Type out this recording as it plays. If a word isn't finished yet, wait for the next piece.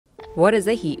What is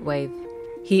a heat wave?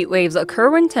 Heat waves occur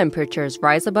when temperatures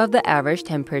rise above the average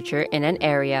temperature in an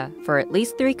area for at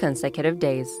least 3 consecutive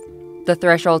days. The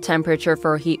threshold temperature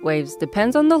for heat waves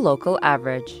depends on the local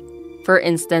average. For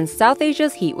instance, South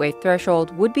Asia's heat wave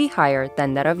threshold would be higher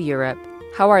than that of Europe.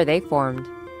 How are they formed?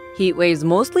 Heat waves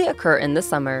mostly occur in the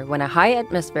summer when a high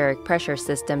atmospheric pressure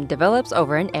system develops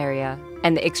over an area,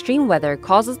 and the extreme weather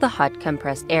causes the hot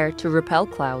compressed air to repel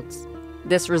clouds.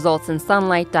 This results in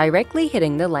sunlight directly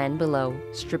hitting the land below,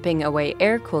 stripping away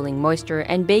air-cooling moisture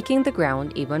and baking the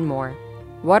ground even more.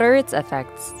 What are its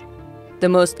effects? The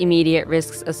most immediate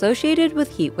risks associated with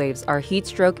heat waves are heat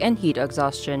stroke and heat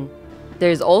exhaustion. There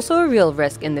is also a real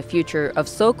risk in the future of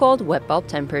so-called wet bulb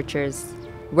temperatures,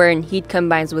 wherein heat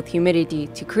combines with humidity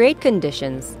to create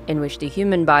conditions in which the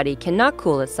human body cannot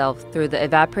cool itself through the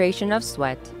evaporation of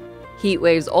sweat. Heat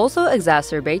waves also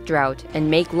exacerbate drought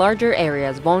and make larger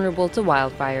areas vulnerable to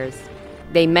wildfires.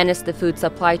 They menace the food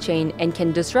supply chain and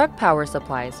can disrupt power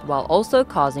supplies while also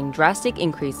causing drastic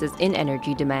increases in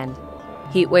energy demand.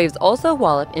 Heat waves also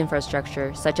wallop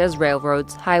infrastructure such as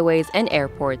railroads, highways, and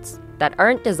airports that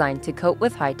aren't designed to cope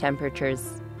with high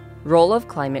temperatures. Role of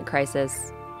climate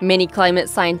crisis. Many climate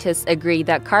scientists agree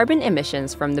that carbon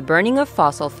emissions from the burning of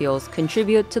fossil fuels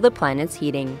contribute to the planet's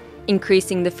heating,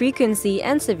 increasing the frequency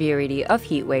and severity of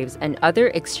heat waves and other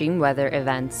extreme weather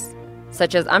events,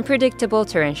 such as unpredictable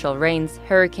torrential rains,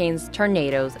 hurricanes,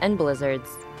 tornadoes, and blizzards.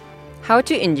 How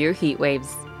to endure heat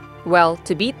waves? Well,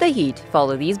 to beat the heat,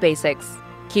 follow these basics.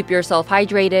 Keep yourself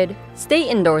hydrated, stay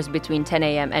indoors between 10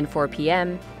 a.m. and 4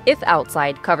 p.m. If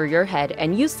outside, cover your head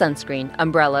and use sunscreen,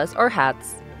 umbrellas, or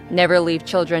hats. Never leave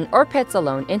children or pets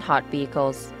alone in hot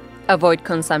vehicles. Avoid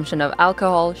consumption of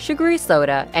alcohol, sugary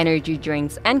soda, energy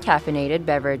drinks, and caffeinated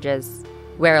beverages.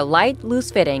 Wear light,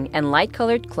 loose-fitting, and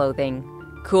light-colored clothing.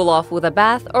 Cool off with a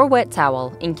bath or wet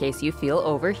towel in case you feel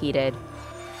overheated.